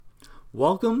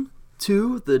Welcome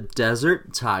to the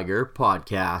Desert Tiger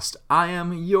Podcast. I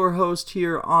am your host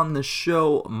here on the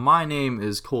show. My name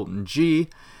is Colton G.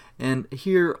 And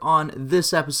here on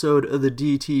this episode of the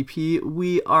DTP,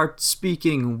 we are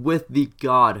speaking with the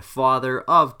godfather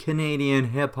of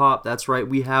Canadian hip-hop. That's right,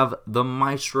 we have the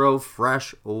maestro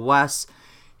Fresh Wes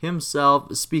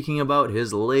himself speaking about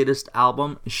his latest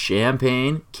album,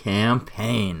 Champagne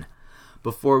Campaign.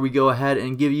 Before we go ahead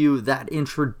and give you that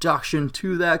introduction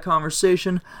to that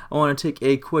conversation, I want to take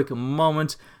a quick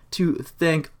moment to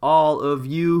thank all of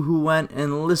you who went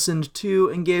and listened to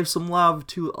and gave some love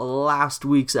to last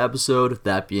week's episode,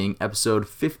 that being episode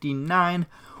 59,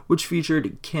 which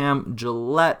featured Cam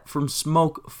Gillette from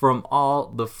Smoke From All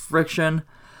the Friction.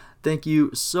 Thank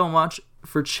you so much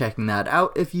for checking that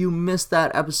out. If you missed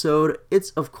that episode,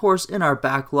 it's of course in our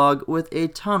backlog with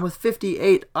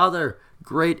 58 other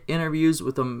great interviews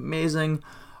with amazing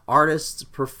artists,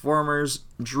 performers,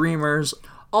 dreamers,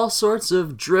 all sorts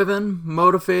of driven,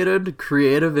 motivated,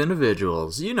 creative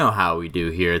individuals. You know how we do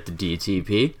here at the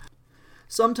DTP.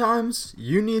 Sometimes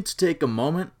you need to take a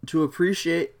moment to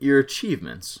appreciate your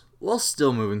achievements while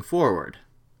still moving forward.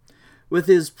 With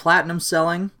his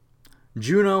platinum-selling,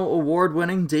 Juno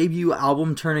Award-winning debut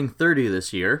album turning 30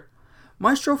 this year,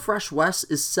 Maestro Fresh Wes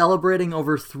is celebrating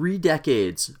over 3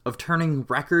 decades of turning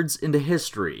records into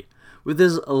history with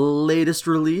his latest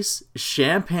release,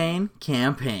 Champagne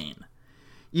Campaign.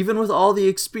 Even with all the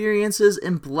experiences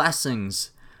and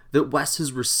blessings that Wes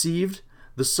has received,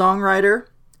 the songwriter,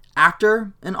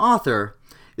 actor, and author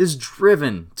is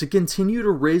driven to continue to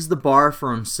raise the bar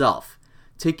for himself,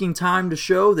 taking time to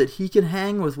show that he can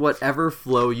hang with whatever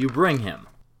flow you bring him.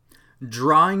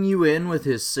 Drawing you in with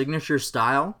his signature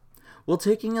style, while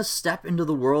taking a step into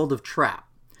the world of trap.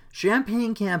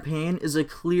 Champagne Campaign is a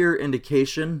clear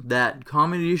indication that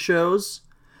comedy shows,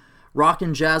 rock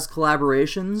and jazz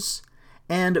collaborations,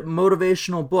 and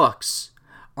motivational books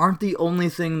aren't the only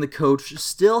thing the coach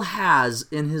still has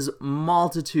in his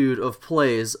multitude of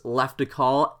plays left to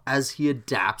call as he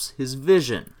adapts his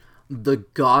vision. The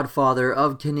godfather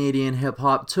of Canadian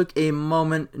hip-hop took a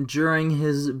moment during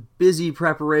his busy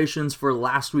preparations for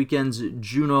last weekend's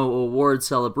Juno Award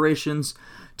celebrations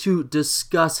to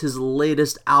discuss his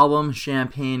latest album,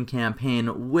 Champagne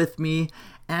Campaign, with me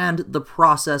and the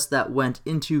process that went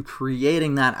into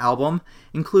creating that album,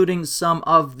 including some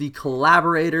of the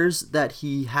collaborators that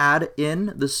he had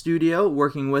in the studio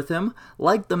working with him,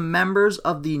 like the members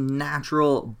of the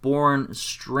Natural Born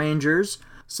Strangers.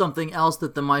 Something else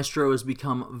that the maestro has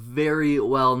become very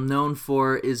well known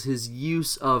for is his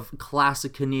use of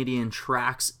classic Canadian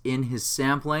tracks in his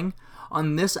sampling.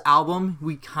 On this album,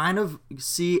 we kind of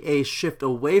see a shift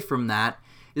away from that,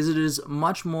 as it is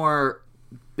much more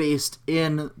based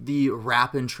in the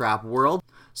rap and trap world.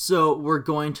 So we're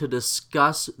going to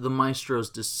discuss the maestro's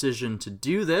decision to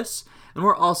do this, and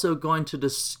we're also going to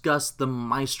discuss the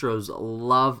maestro's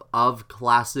love of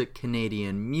classic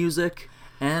Canadian music.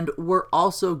 And we're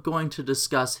also going to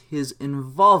discuss his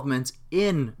involvement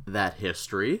in that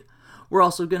history. We're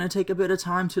also going to take a bit of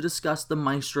time to discuss the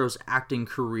maestro's acting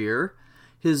career.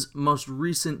 His most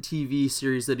recent TV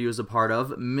series that he was a part of,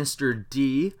 Mr.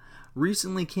 D,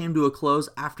 recently came to a close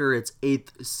after its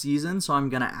 8th season, so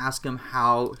I'm going to ask him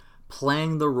how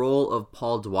playing the role of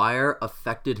Paul Dwyer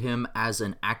affected him as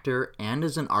an actor and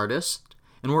as an artist.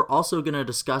 And we're also going to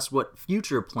discuss what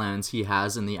future plans he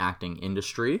has in the acting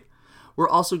industry. We're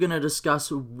also going to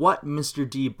discuss what Mr.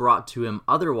 D brought to him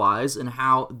otherwise and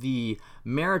how the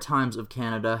Maritimes of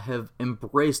Canada have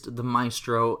embraced the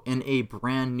maestro in a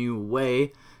brand new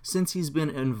way since he's been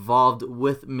involved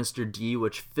with Mr. D,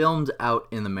 which filmed out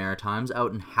in the Maritimes,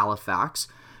 out in Halifax,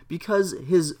 because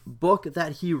his book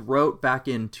that he wrote back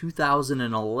in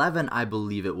 2011, I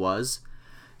believe it was,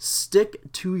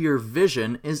 Stick to Your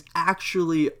Vision, is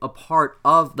actually a part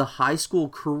of the high school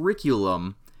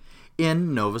curriculum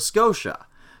in Nova Scotia.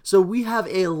 So we have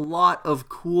a lot of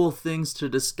cool things to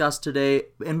discuss today,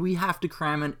 and we have to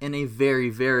cram it in a very,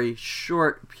 very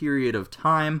short period of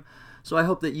time. So I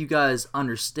hope that you guys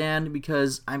understand,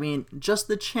 because, just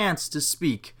the chance to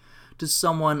speak to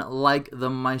someone like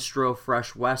the maestro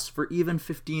Fresh Wes for even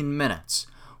 15 minutes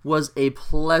was a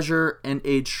pleasure and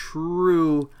a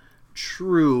true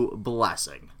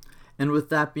blessing. And with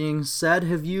that being said,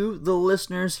 have you, the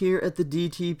listeners here at the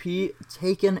DTP,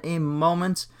 taken a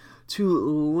moment to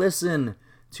listen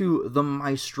to the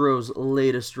maestro's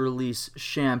latest release,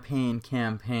 Champagne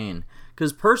Campaign?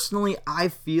 Because personally, I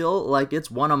feel like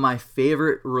it's one of my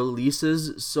favorite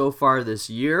releases so far this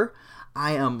year.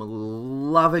 I am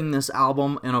loving this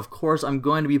album, and of course, I'm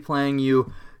going to be playing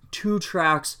you 2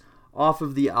 tracks off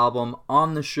of the album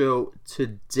on the show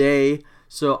today.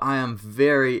 So I am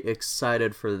very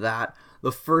excited for that.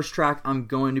 The first track I'm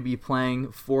going to be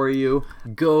playing for you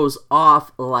goes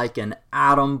off like an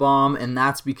atom bomb, and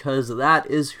that's because that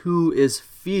is who is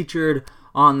featured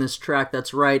on this track.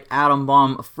 That's right, Atom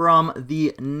Bomb from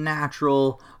the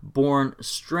Natural Born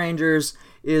Strangers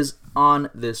is on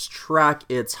this track.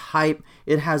 It's hype.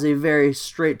 It has a very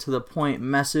straight to the point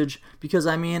message because,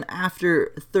 I mean,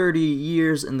 after 30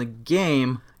 years in the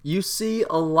game, you see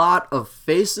a lot of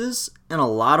faces in a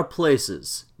lot of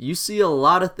places. You see a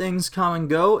lot of things come and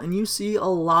go, and you see a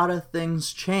lot of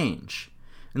things change.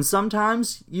 And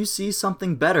sometimes you see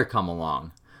something better come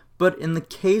along. But in the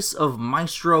case of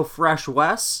Maestro Fresh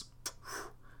Wes,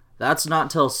 that's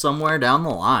not till somewhere down the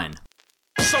line.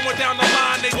 Somewhere down the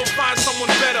line they gon' find someone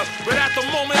better, but at the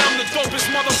moment I'm the dopest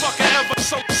motherfucker ever.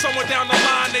 Somewhere down the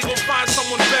line they gon' find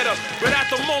someone better, but at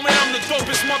the moment I'm the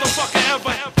dopest motherfucker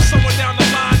ever. Somewhere down the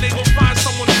line they gon' find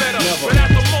someone better, but at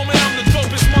the moment I'm the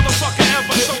dopest motherfucker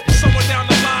ever. Somewhere down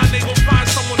the line they gon' find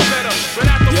someone better, but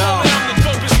at the moment I'm the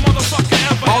dopest motherfucker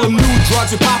ever. All them new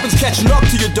drugs and poppins catching up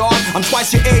to your dog. I'm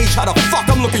twice your age, how the fuck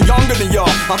I'm looking younger than y'all?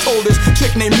 I told this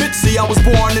chick named Mitzi I was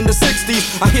born in the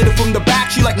 60s. I hit her from the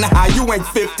back, she like, nah, you ain't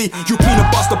 50. You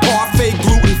peanut butter parfait,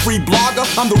 gluten-free blogger.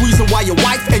 I'm the reason why your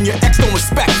wife and your ex don't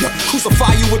respect you.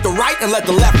 Crucify you with the right and let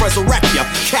the left resurrect you.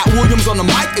 Cat Williams on the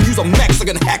mic and use a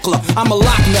Mexican heckler. I'm a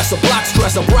Loch Ness, a block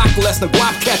stresser, Brock Lesnar,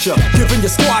 guap catcher. Giving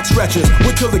your squad stretches,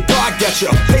 wait till the God gets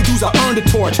you. Hey dudes, I earned a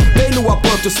torch. They knew I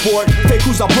birthed the sport. Fake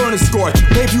crews, I burn and scorch.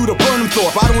 They view the burn them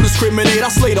Thorpe. I don't discriminate, I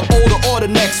slay the older or the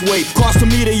next wave. Cause to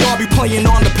me they all be playing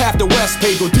on the path to West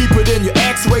Pay. Go deeper than your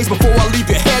x-rays before I leave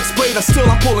your head sprayed. I still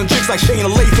I'm pulling jigs like Shayna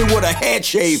Lathan with a head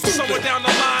shave. Somewhere down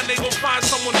the line they gon' find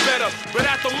someone better, but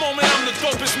at the moment I'm the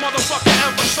dopest motherfucker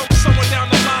ever. Somewhere down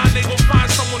the line they gon' find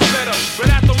someone better, but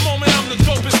at the moment I'm the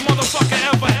dopest motherfucker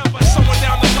ever. Somewhere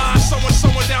down the line,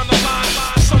 somewhere down the line,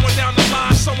 somewhere down the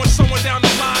line, somewhere down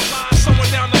the line,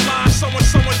 somewhere down the line,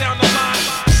 somewhere down the line,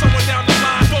 somewhere down the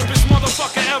line, dopest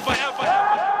motherfucker ever.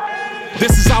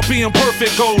 This is how being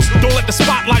perfect goes. Don't let the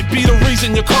spotlight be the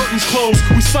reason your curtains close.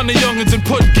 We son the youngins and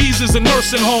put geezers in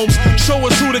nursing homes. Show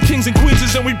us who the kings and queens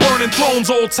is and we burning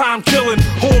thrones. Old time killing,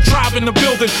 whole tribe in the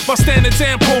building. My standards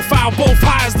and profile both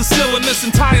high as the ceiling. This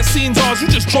entire scene's ours. You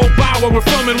just drove by where we're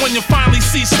filming. When you finally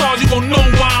see stars, you gon' know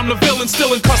why I'm the villain.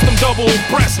 Still in custom double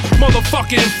breast,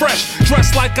 motherfucking fresh.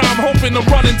 Dressed like I'm hoping to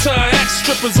run into ex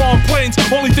strippers on planes.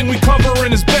 Only thing we covering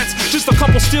is bets. Just a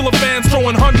couple Steeler fans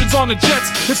throwing hundreds on the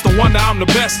Jets. It's the wonder I'm the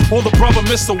best. Or the brother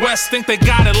Mr. West think they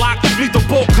got it locked. Meet the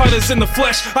bolt cutters in the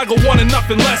flesh. I go one and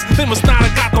nothing less. They must not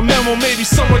have got the memo. Maybe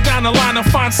somewhere down the line I'll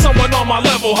find someone on my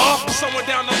level, huh? Somewhere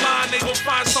down the line they gon'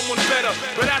 find someone better,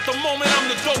 but at the moment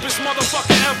I'm the dopest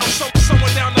motherfucker ever.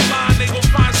 Somewhere down the line they gon'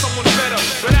 find someone better,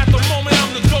 but at the moment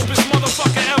I'm the dopest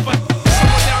motherfucker ever.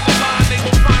 Somewhere down the line they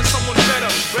gon' find someone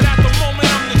better, but at the moment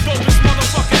I'm the dopest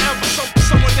motherfucker ever.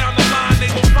 Somewhere down the line they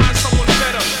gon' find someone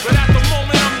better, but at the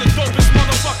moment I'm the dopest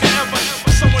motherfucker ever.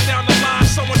 Somewhere down the line,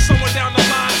 somewhere down the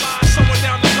line, somewhere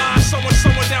down the line, somewhere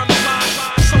down the line, somewhere down the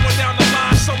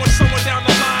line, somewhere down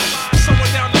the line,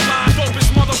 somewhere down the line, dopest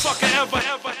motherfucker ever.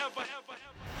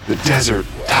 The Desert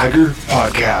Tiger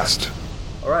Podcast.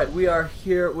 Alright, we are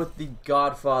here with the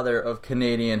godfather of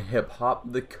Canadian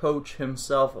hip-hop, the coach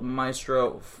himself,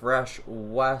 Maestro Fresh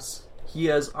Wes. He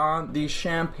is on the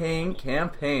Champagne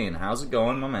campaign. How's it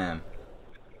going, my man?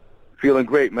 Feeling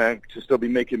great, man, to still be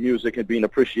making music and being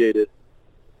appreciated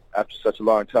after such a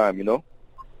long time, you know?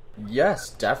 Yes,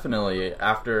 definitely.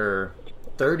 After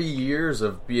 30 years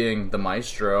of being the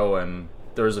maestro, and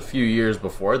there was a few years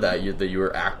before that you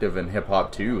were active in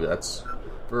hip-hop too. That's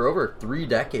for over 3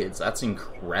 decades. That's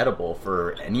incredible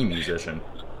for any musician.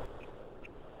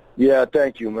 Yeah,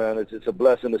 thank you, man. It's a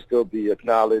blessing to still be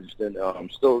acknowledged and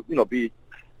still, be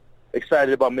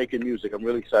excited about making music. I'm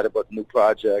really excited about the new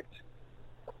project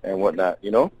and whatnot,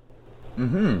 you know?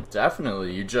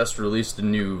 Definitely. You just released a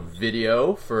new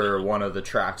video for one of the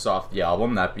tracks off the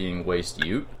album, that being Waste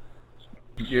Ute.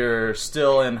 You're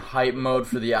still in hype mode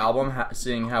for the album,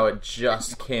 seeing how it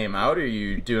just came out. Are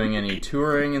you doing any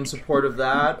touring in support of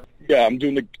that? Yeah, I'm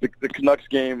doing the Canucks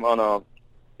game on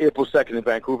April 2nd in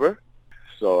Vancouver,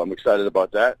 so I'm excited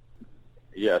about that.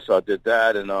 Yeah, so I did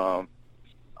that, and I'll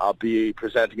be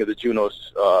presenting at the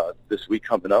Junos this week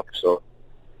coming up, so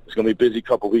it's going to be a busy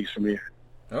couple weeks for me.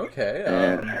 Okay.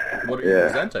 What are you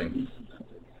presenting?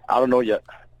 I don't know yet.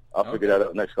 I'll figure that out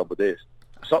in the next couple of days.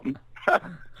 Something.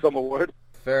 Some award.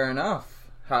 Fair enough.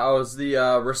 How's the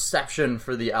reception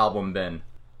for the album been?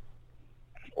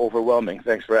 Overwhelming.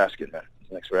 Thanks for asking, man.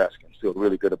 Thanks for asking. Feel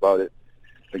really good about it.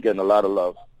 Been getting a lot of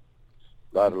love.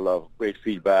 Great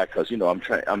feedback because,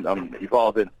 I'm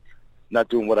evolving not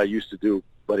doing what I used to do,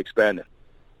 but expanding.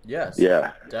 Yes.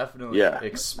 Yeah. Definitely Yeah.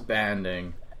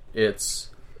 expanding. It's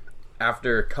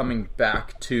after coming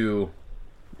back to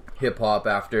hip-hop,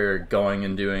 after going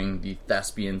and doing the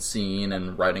thespian scene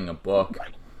and writing a book,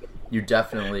 you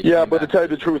definitely... Yeah, but to tell you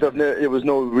the truth, it was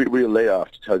no real layoff,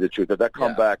 to tell you the truth. That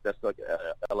comeback, that's like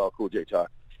LL Cool J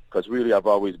talk. Because really, I've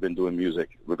always been doing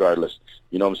music, regardless.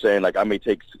 You know what I'm saying? Like, I may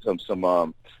take some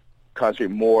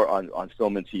concentrate more on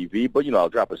film and TV, but, you know, I'll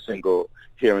drop a single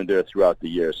here and there throughout the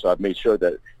year. So I've made sure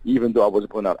that even though I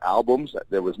wasn't putting out albums,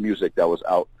 there was music that was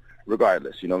out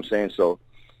regardless. You know what I'm saying? So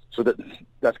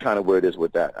that's kind of where it is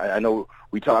with that. I know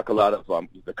we talk a lot of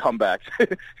the comeback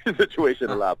situation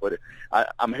a lot, but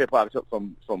I'm hip-hop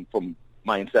from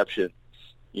my inception,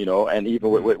 you know, and even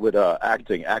with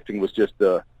acting. Acting was just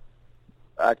the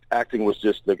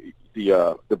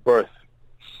birth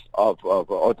of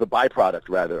or the byproduct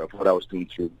rather of what I was doing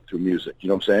through music. You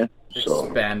know what I'm saying?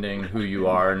 Expanding who you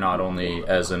are, not only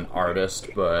as an artist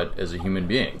but as a human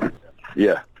being.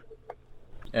 Yeah.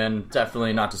 And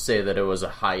definitely not to say that it was a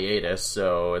hiatus,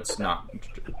 so it's not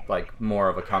like more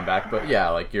of a comeback, but yeah,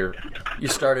 like you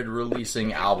started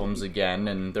releasing albums again,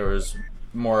 and there was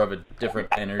more of a different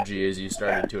energy as you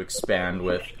started to expand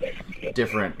with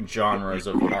different genres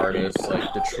of artists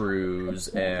like the Trues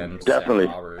and definitely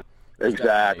Sam Roberts.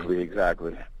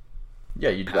 Exactly. Yeah,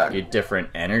 you got a different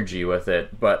energy with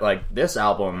it, but like this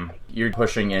album, you're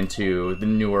pushing into the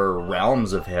newer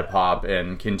realms of hip hop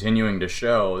and continuing to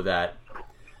show that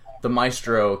the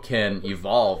maestro can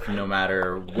evolve no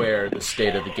matter where the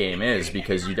state of the game is,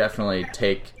 because you definitely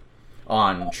take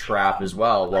on trap as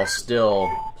well while still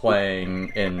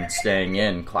playing and staying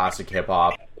in classic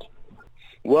hip-hop.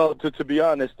 Well, to be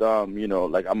honest, you know,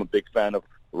 like I'm a big fan of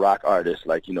rock artists.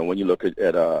 Like, you know, when you look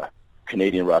at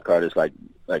Canadian rock artists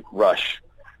like Rush,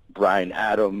 Bryan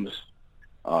Adams,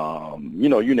 you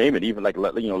know, you name it, even like,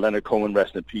 you know, Leonard Cohen,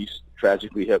 rest in peace,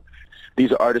 tragically hip.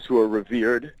 These are artists who are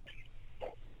revered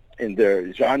in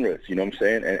their genres, you know what I'm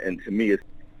saying? And to me, it's,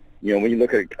 you know, when you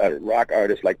look at a rock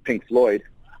artist like Pink Floyd,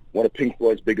 one of Pink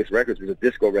Floyd's biggest records was a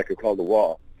disco record called The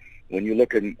Wall. When you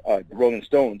look at the Rolling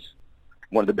Stones,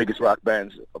 one of the biggest rock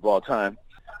bands of all time,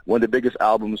 one of the biggest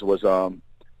albums was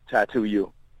Tattoo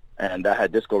You, and that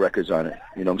had disco records on it.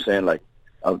 You know what I'm saying? Like,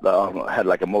 had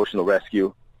like Emotional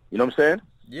Rescue. You know what I'm saying?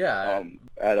 Yeah.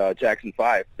 At Jackson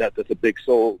 5, that's a big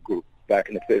soul group back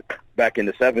in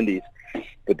the 70s.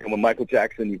 But then when Michael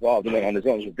Jackson evolved and went on his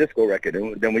own, it was a disco record.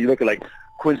 And then when you look at like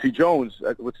Quincy Jones,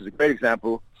 which is a great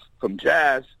example from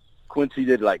jazz, Quincy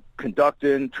did like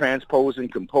conducting, transposing,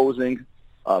 composing,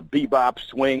 bebop,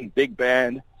 swing, big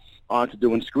band, on to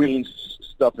doing screen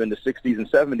stuff in the 60s and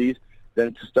 70s,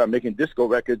 then to start making disco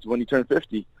records when he turned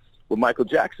 50 with Michael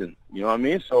Jackson. You know what I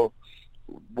mean? So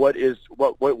what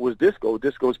was disco?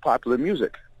 Disco is popular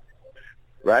music,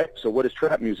 right? So what is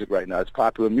trap music right now? It's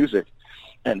popular music.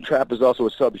 And trap is also a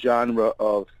subgenre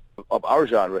of our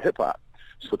genre, hip-hop.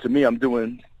 So to me, I'm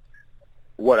doing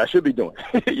what I should be doing.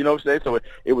 You know what I'm saying? So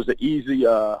it was an easy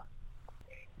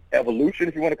evolution,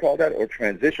 if you want to call that, or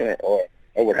transition, or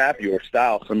what have you, or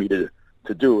style for me to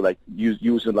do, like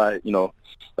using, like, you know,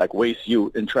 like Waste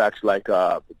You in tracks like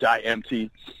Die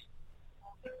Empty,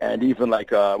 and even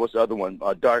like, what's the other one?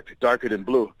 Darker Than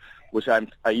Blue, which I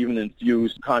even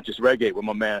infused conscious reggae with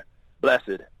my man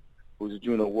Blessed, who's a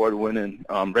Juno Award-winning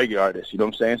reggae artist. You know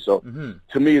what I'm saying? So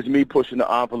to me, it's me pushing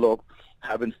the envelope,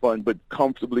 having fun, but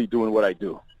comfortably doing what I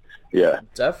do. Yeah.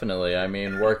 Definitely. I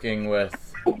mean, working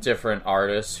with different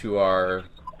artists who are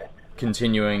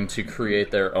continuing to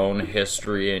create their own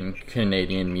history in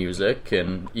Canadian music,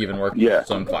 and even working with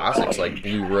some classics like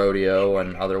Blue Rodeo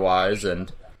and otherwise.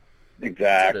 And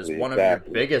exactly, one of your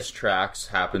biggest tracks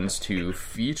happens to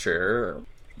feature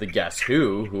the Guess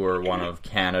Who are one of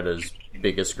Canada's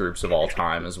biggest groups of all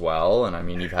time as well. And I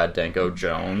mean, you've had Danko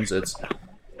Jones. It's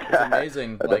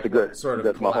amazing, like sort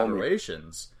of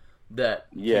collaborations that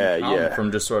can come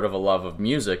from just sort of a love of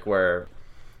music, where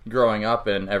growing up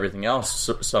and everything else,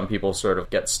 some people sort of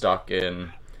get stuck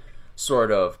in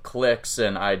sort of cliques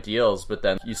and ideals, but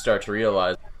then you start to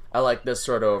realize, I like this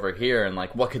sort of over here, and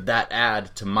like, what could that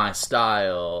add to my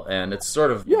style? And it's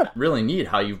sort of really neat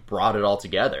how you've brought it all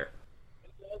together.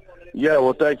 Yeah,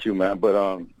 well, thank you, man.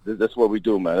 But that's what we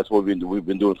do, man. That's what we've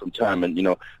been doing from time. And, you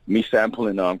know, me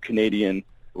sampling Canadian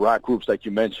rock groups like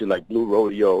you mentioned, like Blue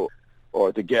Rodeo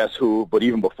or the Guess Who. But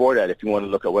even before that, if you want to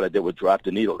look at what I did with Drop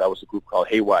the Needle, that was a group called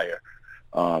Haywire.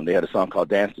 They had a song called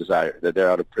Dance Desire.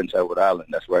 They're out of Prince Edward Island.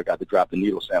 That's where I got the Drop the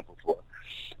Needle sample for.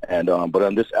 And but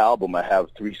on this album, I have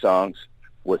 3 songs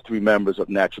with 3 members of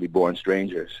Naturally Born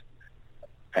Strangers.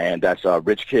 And that's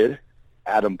Rich Kid,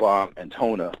 Adam Bomb, and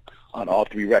Tona, on all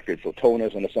 3 records. So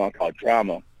Tona's on a song called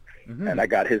Drama, and I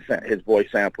got his voice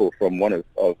sample from one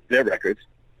of their records,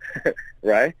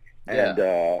 right? Yeah.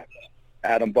 And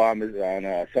Adam Bomb is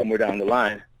on Somewhere Down the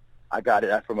Line. I got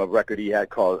it from a record he had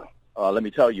called Let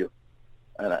Me Tell You,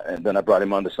 and then I brought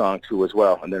him on the song too as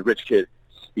well. And then Rich Kid,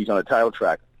 he's on the title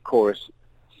track, chorus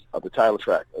of the title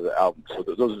track of the album. So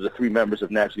those are the 3 members of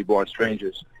Naturally Born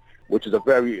Strangers, which is a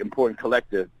very important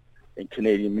collective in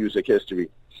Canadian music history,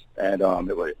 and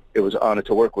it was an honor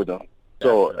to work with them.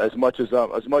 So as much as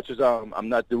I'm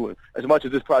not doing, as much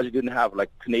as this project didn't have like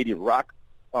Canadian rock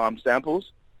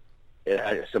samples, it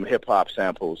had some hip hop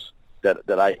samples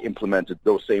that I implemented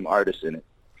those same artists in it,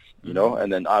 you know.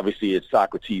 And then obviously it's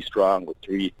Socrates Strong with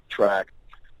 3 track.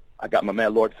 I got my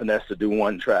man Lord Finesse to do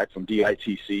 1 track from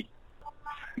DITC.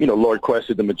 You know, Lord Quest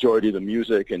did the majority of the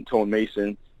music, and Tone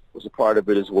Mason was a part of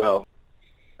it as well.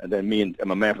 And then me and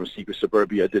my man from Secret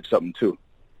Suburbia did something too,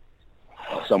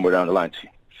 Somewhere Down the Line.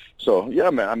 So yeah,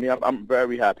 man. I mean, I'm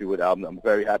very happy with the album. I'm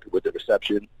very happy with the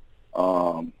reception.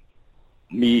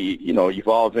 Me, you know,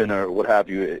 evolving or what have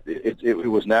you, it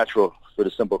was natural for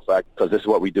the simple fact because this is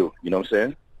what we do. You know what I'm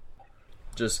saying?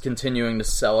 Just continuing to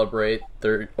celebrate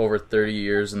over 30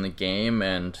 years in the game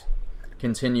and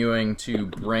continuing to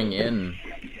bring in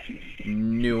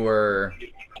newer.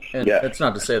 And it's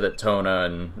not to say that Tona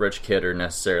and Rich Kid are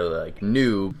necessarily like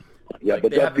new. Yeah, like,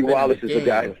 but Dusty Wallace is the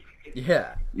guy.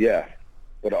 Yeah. Yeah.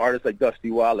 But an artist like Dusty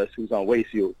Wallace, who's on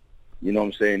Wastefield, you know what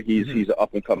I'm saying? He's an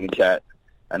up and coming cat,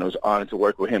 and it was an honor to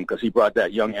work with him because he brought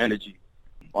that young energy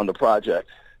on the project.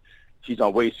 He's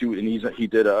on Wastefield, and he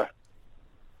did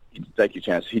thank you,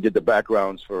 Chance. He did the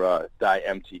backgrounds for Die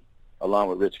Empty along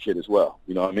with Rich Kid as well.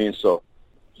 You know what I mean? So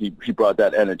he brought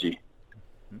that energy.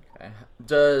 Okay.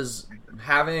 Does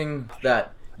having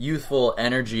that youthful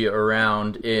energy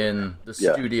around in the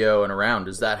studio and around,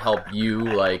 does that help you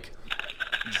like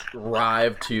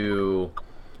drive to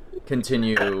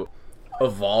continue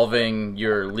evolving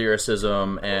your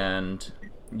lyricism and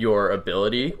your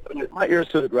ability? My ears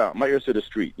to the ground, my ears to the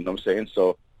street, you know what I'm saying?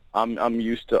 So I'm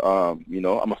used to, you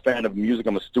know, I'm a fan of music,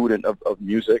 I'm a student of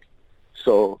music,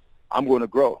 so I'm going to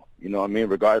grow, you know what I mean,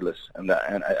 regardless. And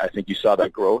I think you saw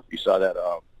that growth, you saw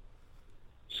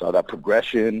that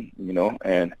progression, you know,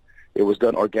 and it was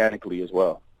done organically as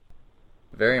well.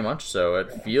 Very much so.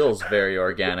 It feels very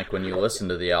organic when you listen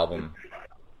to the album.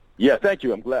 Yeah, thank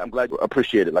you. I'm glad you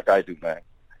appreciate it like I do, man.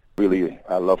 Really,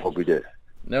 I love what we did.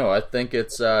 No, I think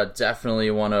it's definitely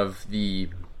one of the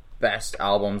best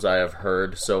albums I have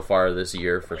heard so far this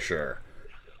year, for sure.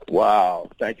 Wow,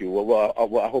 thank you. Well,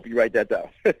 I hope you write that down.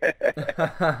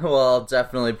 Well, I'll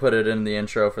definitely put it in the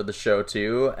intro for the show,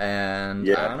 too. And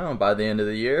I don't know, by the end of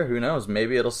the year, who knows?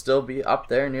 Maybe it'll still be up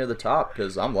there near the top,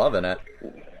 because I'm loving it.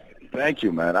 Thank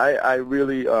you, man. I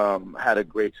really had a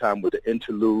great time with the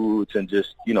interludes and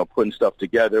just, you know, putting stuff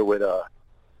together with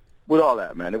all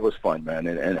that, man. It was fun, man,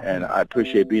 and I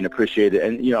appreciate being appreciated.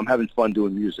 And, you know, I'm having fun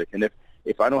doing music. And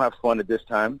if I don't have fun at this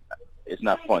time, it's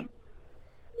not fun.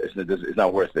 It's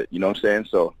not worth it. You know what I'm saying?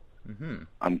 So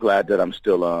I'm glad that I'm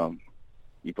still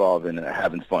evolving and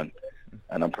having fun.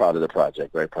 And I'm proud of the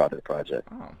project, very proud of the project.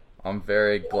 Oh, I'm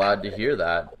very glad to hear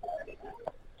that.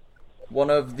 One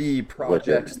of the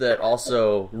projects that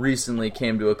also recently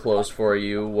came to a close for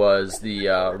you was the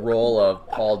role of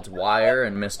Paul Dwyer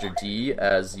and Mr. D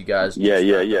as you guys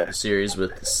the series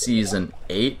with Season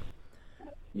 8.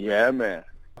 Yeah, man.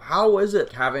 How is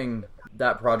it having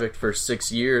that project for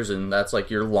 6 years, and that's like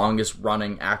your longest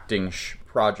running acting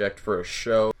project for a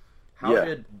show? How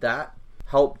did that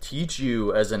help teach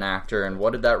you as an actor, and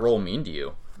what did that role mean to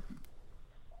you?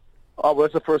 Oh, well,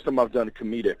 it's the first time I've done a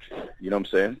comedic, you know what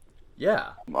I'm saying? Yeah.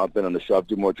 I've been on the show, I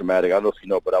do more dramatic. I don't know if you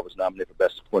know, but I was nominated for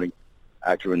Best Supporting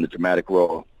Actor in the Dramatic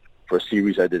Role for a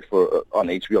series I did on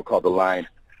HBO called The Line.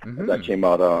 That came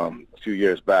out a few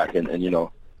years back, and you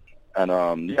know, and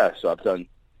so I've done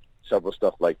several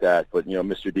stuff like that. But you know,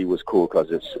 Mr. D was cool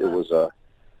because it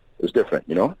was different,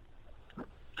 you know.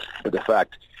 But the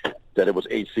fact that it was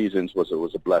 8 seasons was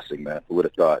a blessing, man. Who would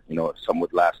have thought, you know, some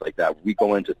would last like that? We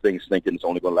go into things thinking it's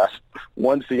only going to last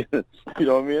 1 season, you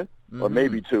know what I mean, or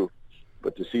maybe 2.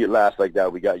 But to see it last like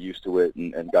that, we got used to it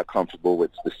and got comfortable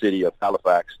with the city of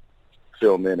Halifax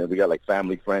filming, and we got like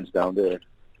family friends down there, and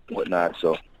whatnot.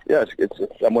 So yeah,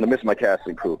 I'm gonna miss my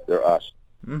casting crew. They're us.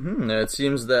 It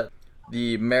seems that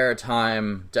the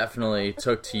Maritime definitely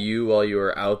took to you while you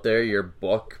were out there. Your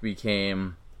book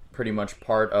became pretty much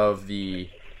part of the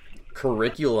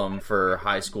curriculum for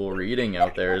high school reading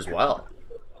out there as well.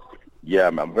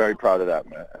 Yeah, I'm very proud of that,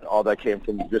 man. And all that came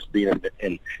from just being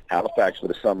in Halifax for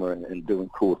the summer and doing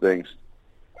cool things,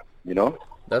 you know?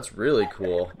 That's really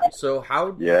cool. So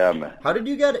Yeah, man. how did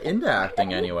you get into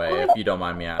acting anyway, if you don't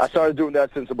mind me I asking? started doing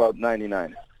that since about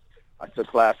 99. I took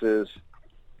classes.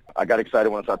 I got excited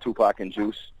when I saw Tupac and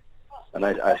Juice, and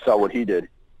I saw what he did.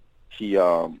 He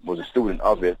was a student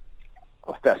of it,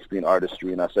 of thespian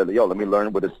artistry, and I said, yo, let me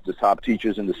learn with the top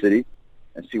teachers in the city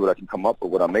and see what I can come up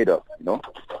with, what I'm made of, you know?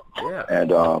 Yeah. And,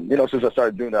 you know, since I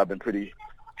started doing that, I've been pretty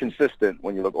consistent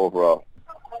when you look overall,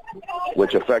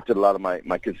 which affected a lot of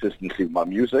my consistency with my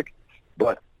music.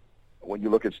 But when you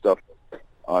look at stuff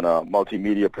on a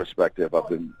multimedia perspective, I've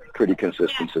been pretty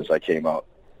consistent since I came out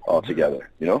altogether,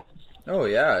 you know? Oh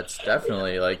yeah, it's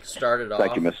definitely like started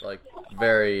Thank off you, miss. like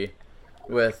very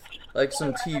with like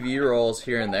some TV roles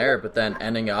here and there, but then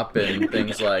ending up in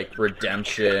things like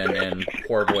Redemption and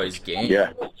Poor Boy's Game.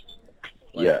 Yeah.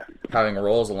 Like, Yeah. having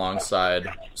roles alongside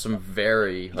some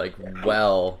very like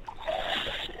well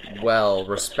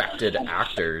respected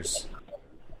actors.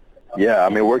 Yeah, I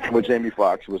mean, working with Jamie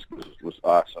Foxx was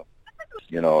awesome.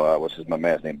 You know, what's my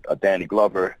man's name? Danny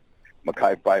Glover,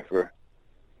 Mekhi Phifer,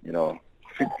 you know,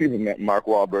 people, Mark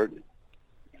Wahlberg,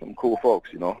 some cool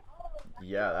folks, you know.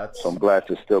 Yeah, that's So I'm glad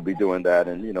to still be doing that.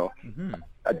 And, you know,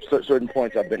 at certain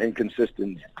points I've been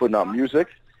inconsistent putting out music.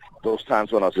 Those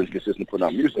times when I was inconsistent putting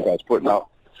out music, I was putting out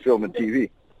film and TV,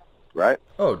 right?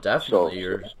 oh definitely.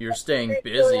 So- You're staying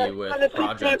busy with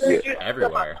projects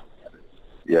everywhere.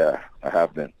 Yeah, I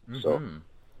have been. So.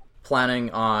 Planning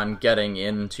on getting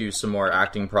into some more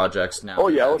acting projects now. Oh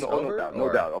yeah, that that's no over, doubt, or-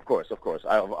 no doubt. Of course.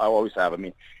 I always have. I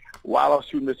mean, while I was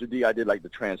shooting Mr. D, I did like The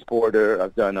Transporter.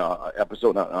 I've done an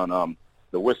episode on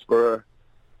The Whisperer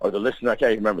or The Listener. I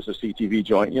can't even remember. It's a CTV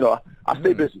joint. You know, I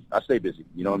stay busy.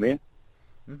 You know what I mean?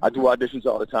 I do auditions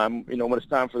all the time. You know, when it's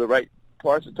time for the right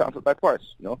parts, it's time for the right parts.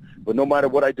 You know, but no matter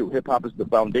what I do, hip hop is the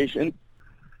foundation.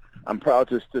 I'm proud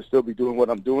to still be doing what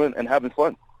I'm doing and having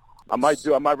fun. I might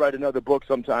write another book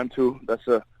sometime too. That's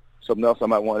something else I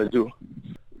might want to do.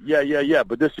 Yeah.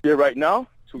 But this year, right now,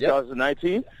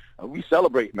 2019, we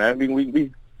celebrate, man. I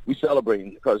mean, we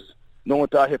celebrating because no one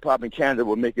thought hip hop in Canada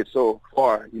would make it so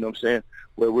far. You know what I'm saying?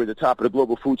 Where we're at the top of the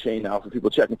global food chain now for people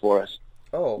checking for us.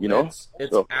 Oh, you know,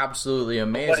 it's so. absolutely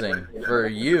amazing for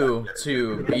you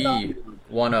to be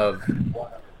one of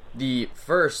the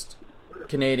first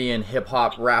Canadian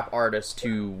hip-hop rap artists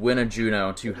to win a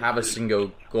Juno, to have a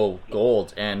single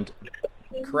gold, and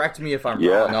correct me if I'm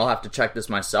wrong, I'll have to check this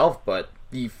myself, but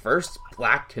the first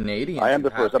black Canadian I am to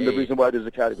the first. have I'm the a reason why there's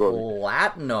a category.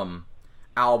 platinum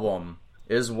album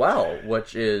as well,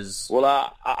 which is... Well,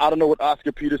 I don't know what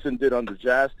Oscar Peterson did on the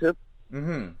jazz tip.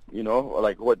 You know,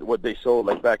 like what they sold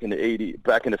like back in the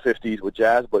 50s with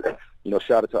jazz, but you know,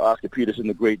 shout out to Oscar Peterson,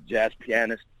 the great jazz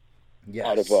pianist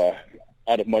out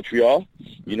of Montreal.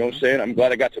 You know what I'm saying? I'm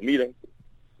glad I got to meet him.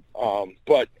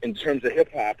 But in terms of hip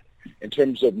hop, in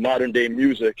terms of modern day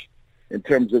music, in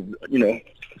terms of, you know,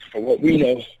 for what we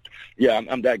know, yeah,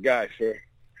 I'm that guy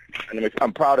and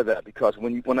I'm proud of that because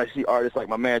when I see artists like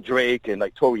my man Drake and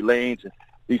like Tory Lanez and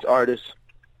these artists,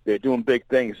 they're doing big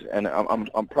things, and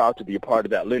I'm proud to be a part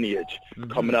of that lineage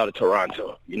coming out of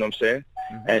Toronto. You know what I'm saying?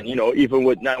 And you know, even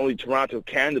with not only Toronto,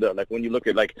 Canada, like when you look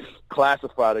at like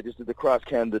Classified, I just did the Cross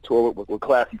Canada tour with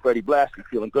Classy Freddie Blassie,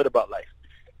 feeling good about life.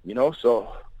 You know,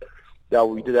 so that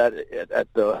we did that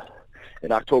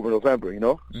in October, November. You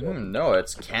know. So. No,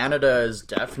 it's Canada is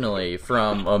definitely,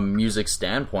 from a music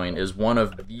standpoint, is one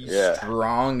of the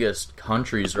strongest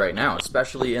countries right now,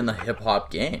 especially in the hip hop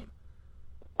game.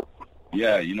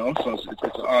 Yeah, you know, so it's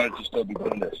an honor to still be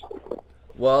doing this.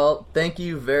 Well, thank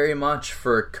you very much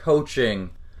for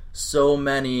coaching so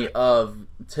many of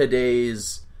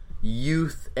today's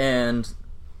youth and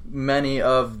many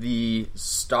of the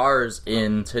stars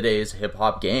in today's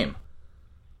hip-hop game.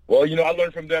 Well, you know, I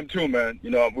learned from them too, man.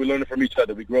 You know, we learn from each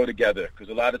other. We grow together because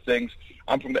a lot of things,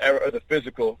 I'm from the era of the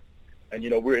physical, and, you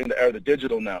know, we're in the era of the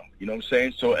digital now. You know what I'm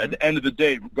saying? So at the end of the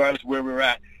day, regardless of where we're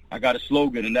at, I got a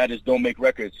slogan, and that is don't make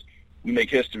records. We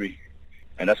make history,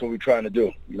 and that's what we're trying to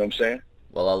do. You know what I'm saying?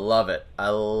 Well, I love it. I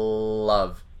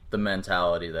love the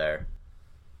mentality there.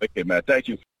 Okay, man. Thank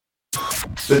you.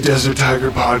 The Desert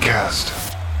Tiger Podcast.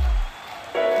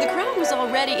 The crowd was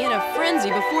already in a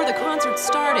frenzy before the concert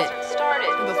started.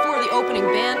 And before the opening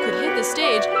band could hit the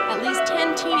stage, at least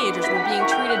 10 teenagers were being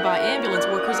treated by ambulance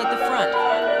workers at the front.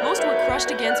 Most were crushed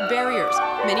against barriers.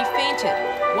 Many fainted.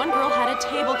 One girl had a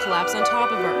table collapse on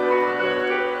top of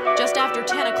her. Just after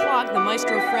 10 o'clock, the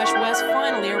Maestro Fresh West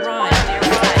finally arrived.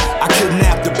 I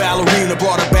kidnapped the ballerina,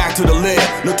 brought her back to the lid.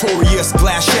 Notorious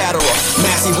glass shatterer,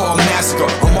 Massey Hall massacre.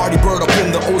 I'm Marty Bird up in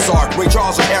the Ozark, Ray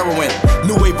Charles on heroin,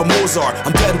 new wave of Mozart.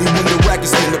 I'm deadly when the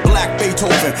records in the black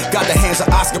Beethoven. Got the hands of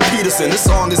Oscar Peterson. This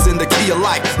song is in the key of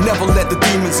life. Never let the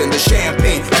demons in. The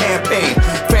champagne campaign.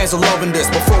 Fans are loving this.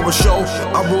 Before a show,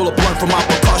 I roll a blunt for my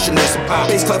percussionist.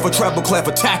 Bass clef or treble clef,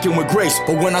 attacking with grace.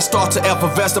 But when I start to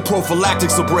effervesce, the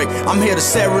prophylactics will break. I'm here to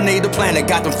serenade the planet.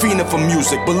 Got them fiending for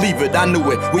music. Believe it, I knew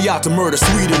it. We out to murder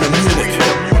Sweden and Munich.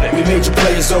 We major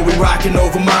players, so we rockin'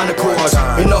 over minor chords.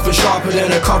 Ain't nothing sharper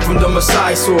than a cut from the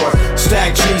Messiah sword.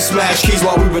 Stack G's, smash keys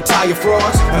while we retire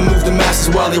frauds, and move the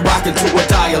masses while they rockin' to a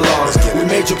dialogue. We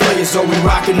major players, so we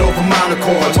rockin' over minor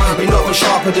chords. Ain't nothing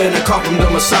sharper than a cut from the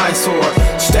Messiah sword.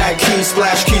 Stack keys,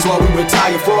 splash keys while we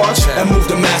retire frauds, and move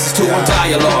the masses to a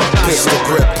dialogue. Pistol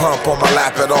grip pump on my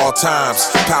lap at all times.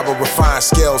 Power refined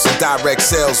skills and direct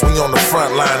sales. We on the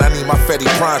front line. I need my Fetty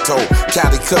pronto.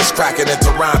 Cali Kush cracking in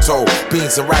Toronto.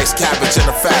 Beans and rice, cabbage and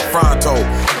a fat fronto.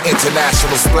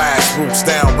 International splash, roots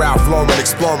down. Ralph Lauren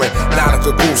exploring.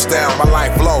 Nautica goose down. My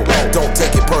life low. Don't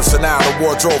take it personal. The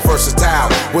wardrobe versatile.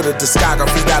 With a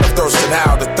discography that I'm thirsting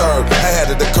out. The third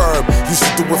ahead of the curb. Used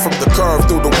to do it from the curve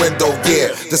through the window.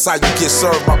 Yeah, that's how you get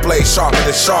served. My blade sharper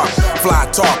than sharp. Fly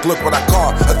talk. Look what I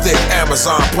caught. A thick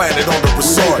Amazon planet on the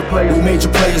resort. We major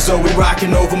players, so we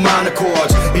rockin' over minor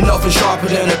chords. Ain't nothing sharper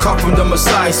than a cut from the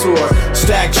Messiah sword.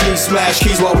 Stack G's, smash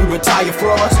keys while we retire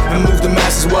frauds, and move the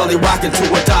masses while they rockin' to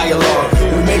a dialogue.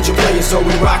 We major players, so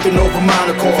we rockin' over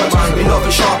minor chords. Ain't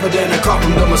nothing sharper than a cut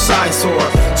from the Messiah sword.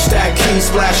 Stack keys,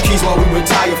 splash keys while we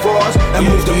retire frauds, and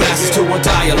move the masses to a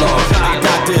dialogue. I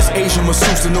got this Asian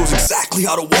masseuse that knows exactly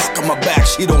how to walk on my back.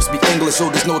 She don't speak English, so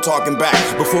there's no talking back.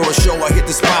 Before a show, I hit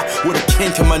the spot with a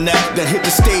kink in my neck, then hit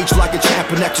the stage like a champ,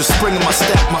 an extra spring in my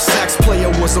step. My sax player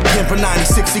was a pimp in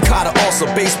 96. He caught a also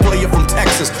bass player from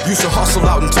Texas. Used to hustle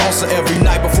out in Tulsa every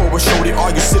night before a show. They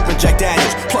argue sipping Jack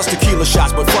Daniels plus tequila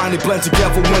shots, but finally blend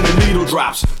together when the needle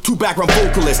drops. Two background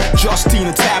vocalists, Justine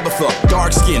and Tabitha,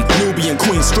 dark skin, Nubian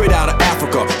queen, straight out of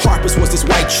Africa. Harpers was this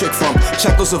white chick from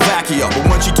Czechoslovakia, but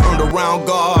when she turned around,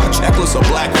 God,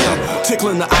 Czechoslovakia.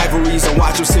 Tickling the ivories and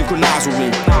watch them synchronize with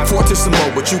me. Fortissimo,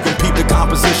 but you can peep the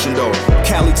composition though.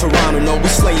 Cali, Toronto, no, we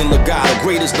slaying Legato,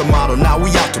 greatest the model. Now we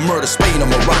out to murder Spain and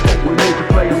Morocco.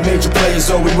 We major players,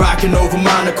 so we rockin' over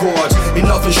minor chords. Ain't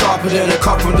nothing sharper than a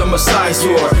cut from the Messiah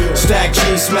sword. Stack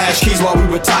G's, smash keys while we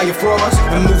retire frauds,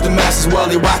 and move the masses while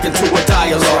they rockin' to a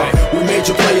dialogue. We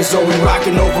major players, so we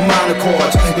rockin' over minor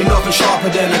chords. Ain't nothing sharper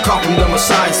than a cut from the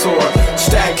Messiah sword.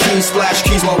 Stack keys, splash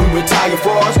keys while we retire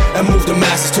frauds, and move the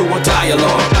masses to a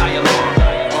dialogue.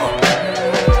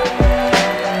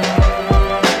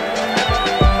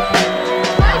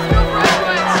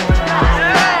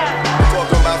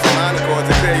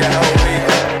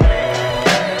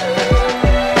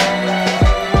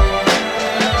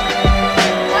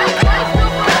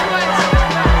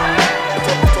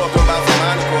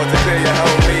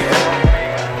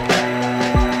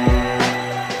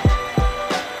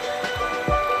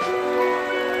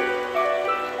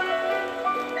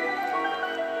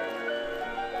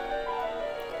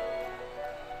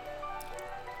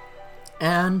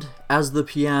 And as the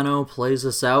piano plays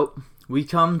us out, we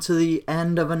come to the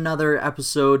end of another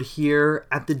episode here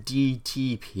at the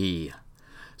DTP.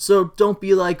 So don't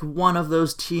be like one of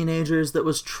those teenagers that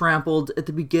was trampled at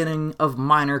the beginning of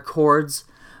Minor Chords.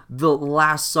 The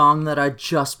last song that I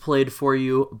just played for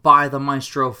you by the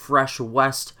Maestro Fresh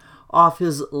West off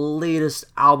his latest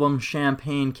album,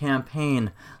 Champagne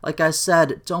Campaign. Like I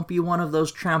said, don't be one of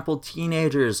those trampled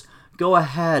teenagers. Go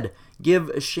ahead,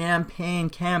 give Champagne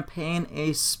Campaign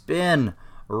a spin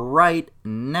right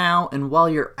now. And while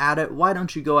you're at it, why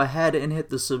don't you go ahead and hit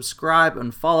the subscribe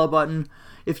and follow button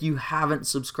if you haven't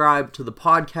subscribed to the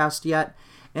podcast yet.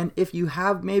 And if you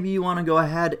have, maybe you want to go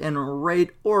ahead and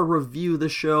rate or review the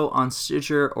show on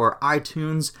Stitcher or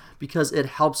iTunes, because it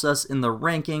helps us in the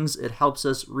rankings, it helps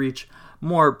us reach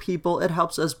more people, it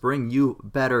helps us bring you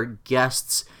better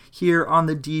guests here on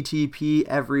the DTP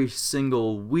every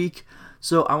single week.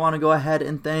 So I want to go ahead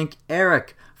and thank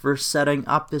Eric for setting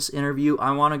up this interview.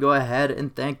 I want to go ahead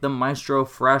and thank the Maestro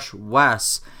Fresh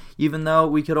West. Even though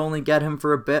we could only get him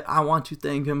for a bit, I want to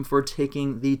thank him for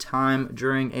taking the time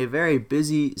during a very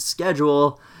busy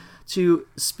schedule to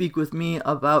speak with me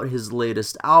about his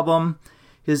latest album,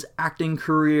 his acting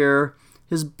career,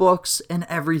 his books, and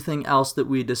everything else that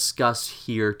we discussed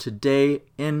here today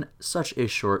in such a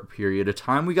short period of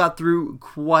time. We got through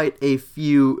quite a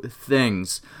few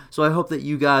things, so I hope that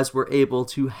you guys were able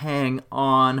to hang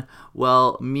on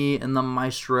while me and the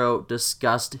maestro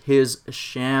discussed his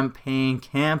Champagne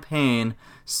campaign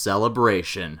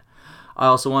celebration. I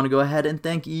also want to go ahead and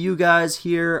thank you guys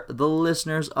here, the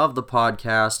listeners of the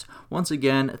podcast. Once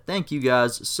again, thank you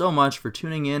guys so much for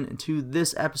tuning in to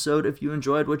this episode. If you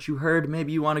enjoyed what you heard,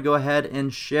 maybe you want to go ahead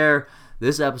and share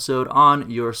this episode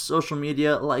on your social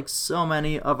media like so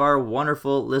many of our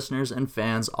wonderful listeners and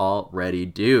fans already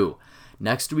do.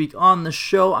 Next week on the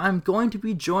show, I'm going to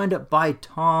be joined by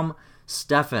Tom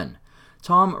Steffen.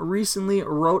 Tom recently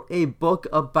wrote a book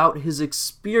about his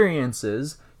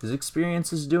experiences. His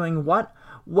experiences doing what?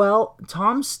 Well,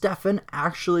 Tom Steffen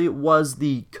actually was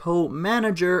the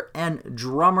co-manager and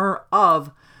drummer of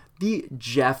the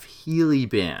Jeff Healey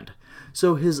Band.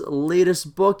 So his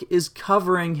latest book is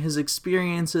covering his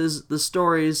experiences, the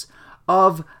stories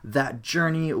of that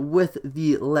journey with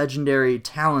the legendary,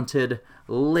 talented,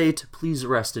 late, please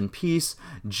rest in peace,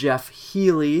 Jeff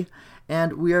Healey.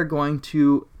 And we are going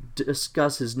to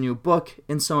discuss his new book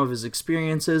and some of his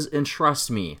experiences, and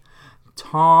trust me,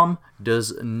 Tom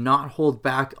does not hold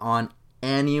back on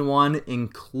anyone,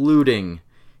 including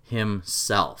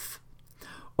himself.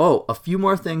 Oh, a few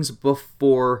more things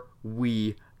before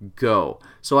we go.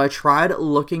 So I tried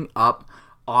looking up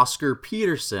Oscar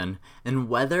Peterson and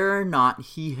whether or not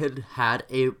he had had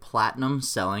a platinum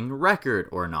selling record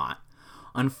or not.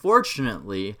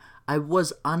 Unfortunately, I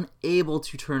was unable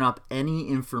to turn up any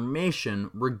information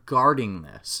regarding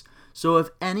this. So if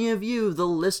any of you, the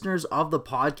listeners of the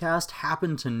podcast,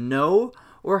 happen to know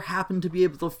or happen to be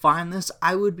able to find this,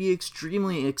 I would be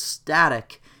extremely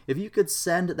ecstatic if you could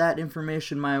send that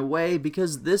information my way,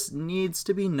 because this needs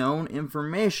to be known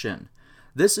information.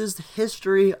 This is the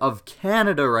history of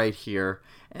Canada right here,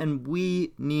 and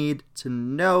we need to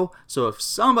know. So if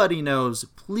somebody knows,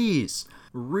 please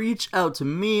reach out to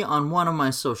me on one of my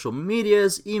social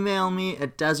medias. Email me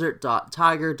at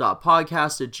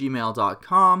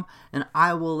desert.tiger.podcast@gmail.com, and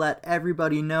I will let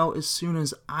everybody know as soon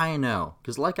as I know.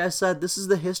 Because like I said, this is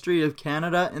the history of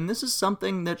Canada, and this is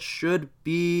something that should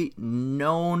be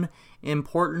known,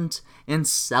 important, and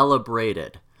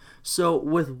celebrated. So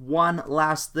with one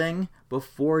last thing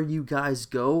before you guys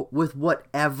go, with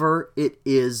whatever it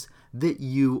is that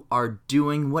you are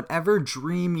doing, whatever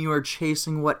dream you are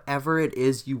chasing, whatever it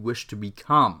is you wish to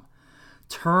become,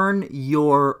 turn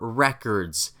your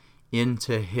records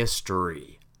into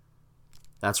history.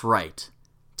 That's right.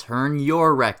 Turn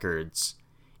your records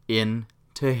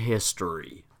into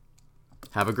history.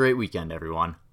 Have a great weekend, everyone.